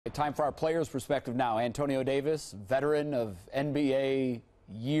Time for our players' perspective now. Antonio Davis, veteran of NBA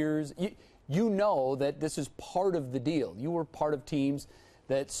years. You know that this is part of the deal. You were part of teams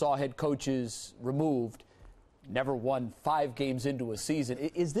that saw head coaches removed, never won 5 games into a season.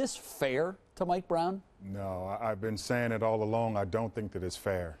 Is this fair to Mike Brown? No, I've been saying it all along. I don't think that it's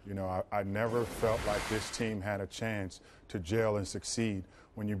fair. You know, I never felt like this team had a chance to gel and succeed.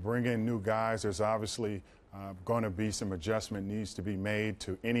 When you bring in new guys, there's obviously going to be some adjustment needs to be made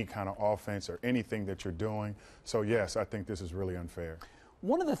to any kind of offense or anything that you're doing. So, yes, I think this is really unfair.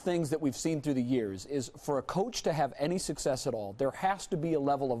 One of the things that we've seen through the years is for a coach to have any success at all, there has to be a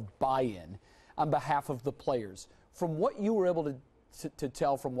level of buy-in on behalf of the players. From what you were able to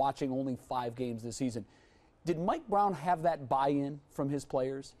tell from watching only 5 games this season, did Mike Brown have that buy-in from his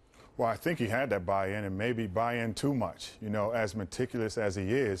players? Well, I think he had that buy-in and maybe buy-in too much. You know, as meticulous as he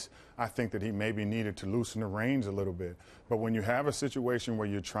is, I think that he maybe needed to loosen the reins a little bit. But when you have a situation where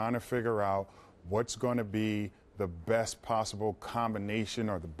you're trying to figure out what's going to be the best possible combination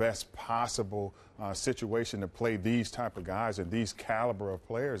or the best possible situation to play these type of guys and these caliber of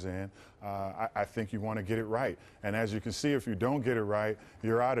players in, I think you want to get it right. And as you can see, if you don't get it right,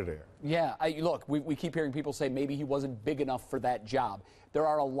 you're out of there. Yeah, look, we keep hearing people say maybe he wasn't big enough for that job. There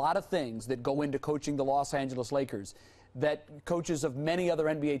are a lot of things that go into coaching the Los Angeles Lakers that coaches of many other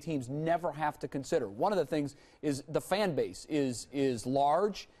NBA teams never have to consider. One of the things is the fan base is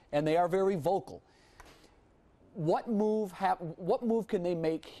large and they are very vocal. What move can they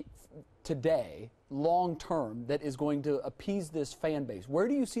make today, long term, that is going to appease this fan base? Where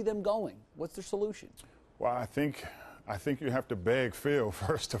do you see them going? What's their solution? Well, I think you have to beg Phil,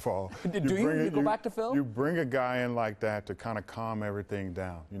 first of all. Do you go back to Phil? You bring a guy in like that to kind of calm everything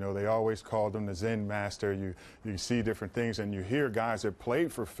down. You know, they always called him the Zen master. You see different things, and you hear guys that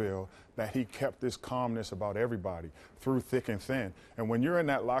played for Phil that he kept this calmness about everybody through thick and thin. And when you're in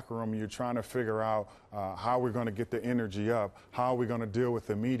that locker room, you're trying to figure out how we're going to get the energy up, how are we going to deal with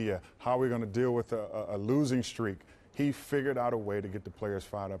the media, how are we going to deal with a losing streak. He figured out a way to get the players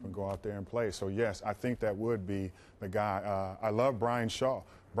fired up and go out there and play. So, yes, I think that would be the guy. I love Brian Shaw.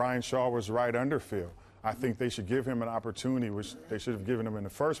 Brian Shaw was right under Phil. I think they should give him an opportunity, which they should have given him in the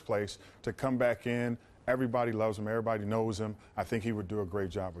first place, to come back in. Everybody loves him. Everybody knows him. I think he would do a great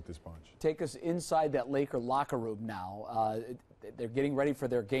job with this bunch. Take us inside that Laker locker room now. They're getting ready for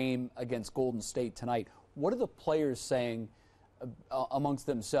their game against Golden State tonight. What are the players saying amongst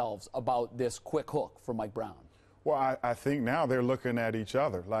themselves about this quick hook for Mike Brown? Well, I think now they're looking at each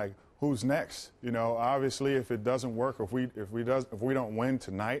other like, who's next? You know, obviously, if it doesn't work, if we don't win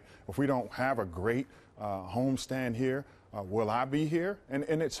tonight, if we don't have a great homestand here, will I be here? And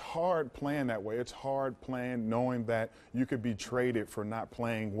it's hard playing that way. It's hard playing knowing that you could be traded for not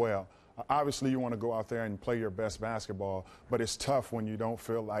playing well. Obviously, you want to go out there and play your best basketball, but it's tough when you don't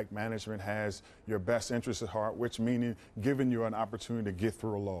feel like management has your best interest at heart, which meaning giving you an opportunity to get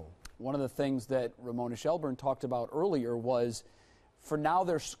through a lull. One of the things that Ramona Shelburne talked about earlier was, for now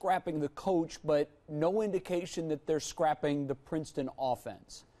they're scrapping the coach, but no indication that they're scrapping the Princeton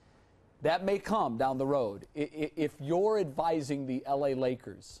offense. That may come down the road. If you're advising the LA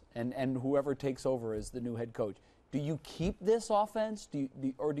Lakers and whoever takes over as the new head coach, do you keep this offense,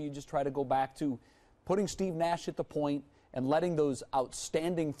 or do you just try to go back to putting Steve Nash at the point and letting those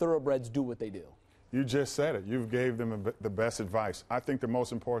outstanding thoroughbreds do what they do? You just said it. You gave them the best advice. I think the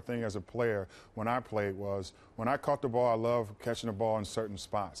most important thing as a player when I played was when I caught the ball, I loved catching the ball in certain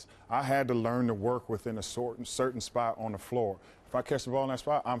spots. I had to learn to work within a certain spot on the floor. If I catch the ball in that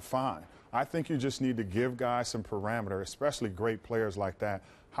spot, I'm fine. I think you just need to give guys some parameter, especially great players like that.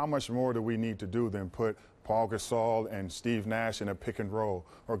 How much more do we need to do than put Paul Gasol and Steve Nash in a pick and roll,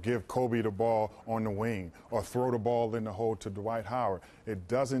 or give Kobe the ball on the wing, or throw the ball in the hole to Dwight Howard? It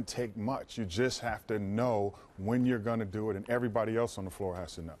doesn't take much. You just have to know when you're going to do it, and everybody else on the floor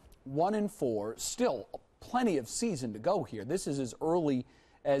has to know. 1-4, still plenty of season to go here. This is as early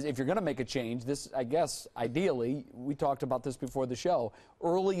as, if you're going to make a change, this, I guess, ideally, we talked about this before the show,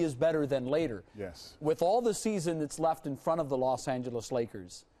 early is better than later. Yes. With all the season that's left in front of the Los Angeles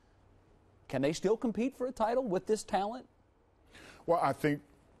Lakers, can they still compete for a title with this talent? Well, I think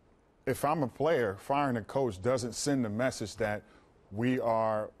if I'm a player, firing a coach doesn't send the message that we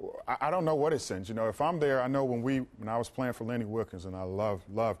are – I don't know what it sends. You know, if I'm there, I know when I was playing for Lenny Wilkins, and I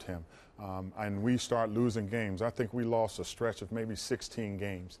loved him, and we start losing games. I think we lost a stretch of maybe 16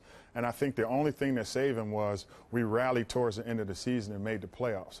 games. And I think the only thing that saved him was we rallied towards the end of the season and made the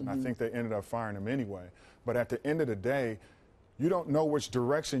playoffs. And I think they ended up firing him anyway. But at the end of the day, you don't know which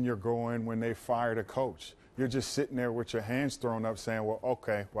direction you're going when they fired a coach. you're just sitting there with your hands thrown up saying, well,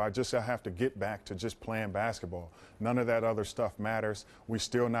 okay, well, I have to get back to just playing basketball. None of that other stuff matters. We're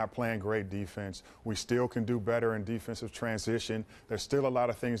still not playing great defense. We still can do better in defensive transition. There's still a lot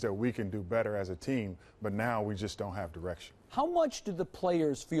of things that we can do better as a team, but now we just don't have direction. How much do the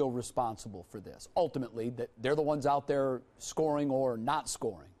players feel responsible for this? Ultimately, that they're the ones out there scoring or not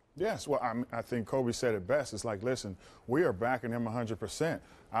scoring? Yes, well, I think Kobe said it best. It's like, listen, we are backing him 100%.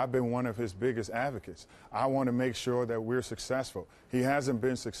 I've been one of his biggest advocates. I want to make sure that we're successful. He hasn't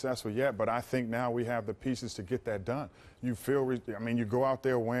been successful yet, but I think now we have the pieces to get that done. You feel, you go out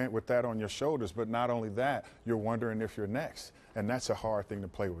there with that on your shoulders, but not only that, you're wondering if you're next. And that's a hard thing to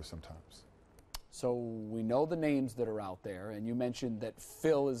play with sometimes. So we know the names that are out there, and you mentioned that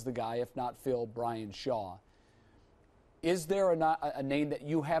Phil is the guy, if not Phil, Brian Shaw. Is there a name that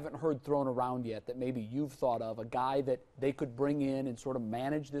you haven't heard thrown around yet that maybe you've thought of, a guy that they could bring in and sort of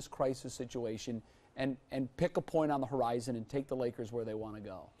manage this crisis situation and pick a point on the horizon and take the Lakers where they want to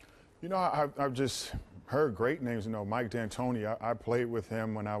go? I've just heard great names. Mike D'Antoni, I played with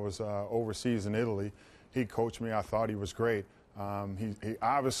him when I was overseas in Italy. He coached me. I thought he was great. He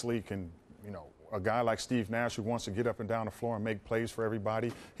obviously can, a guy like Steve Nash who wants to get up and down the floor and make plays for everybody,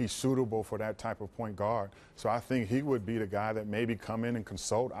 he's suitable for that type of point guard. So I think he would be the guy that maybe come in and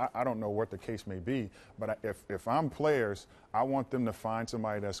consult. I don't know what the case may be, but if I'm players, I want them to find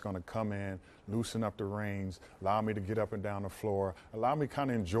somebody that's going to come in, loosen up the reins, allow me to get up and down the floor, allow me to kind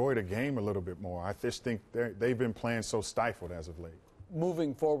of enjoy the game a little bit more. I just think they've been playing so stifled as of late.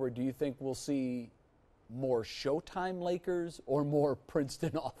 Moving forward, do you think we'll see more Showtime Lakers or more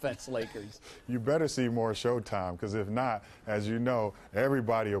Princeton offense Lakers? You better see more Showtime, because if not, as you know,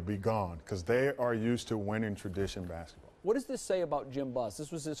 everybody will be gone because they are used to winning tradition basketball. What does this say about Jim Buss?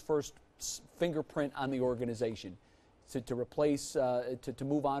 This was his first fingerprint on the organization to replace, to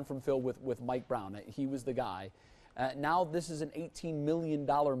move on from Phil with Mike Brown. He was the guy. Now this is an $18 million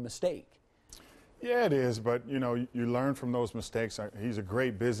mistake. Yeah, it is, but, you learn from those mistakes. He's a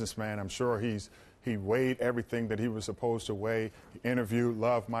great businessman. I'm sure he weighed everything that he was supposed to weigh. He interviewed,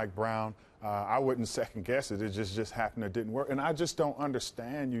 loved Mike Brown. I wouldn't second guess it. It just happened it didn't work. And I just don't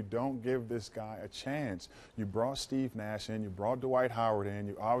understand. You don't give this guy a chance. You brought Steve Nash in. You brought Dwight Howard in.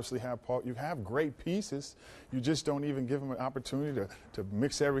 You obviously have Paul. You have great pieces. You just don't even give him an opportunity to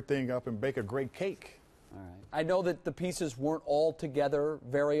mix everything up and bake a great cake. All right. I know that the pieces weren't all together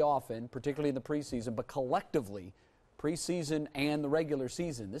very often, particularly in the preseason, but collectively, preseason and the regular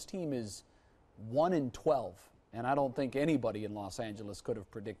season, this team is 1-12, and I don't think anybody in Los Angeles could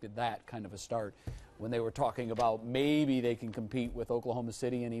have predicted that kind of a start when they were talking about maybe they can compete with Oklahoma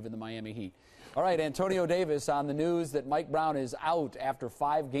City and even the Miami Heat. All right, Antonio Davis on the news that Mike Brown is out after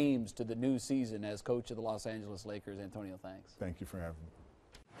 5 games to the new season as coach of the Los Angeles Lakers. Antonio, thanks. Thank you for having me.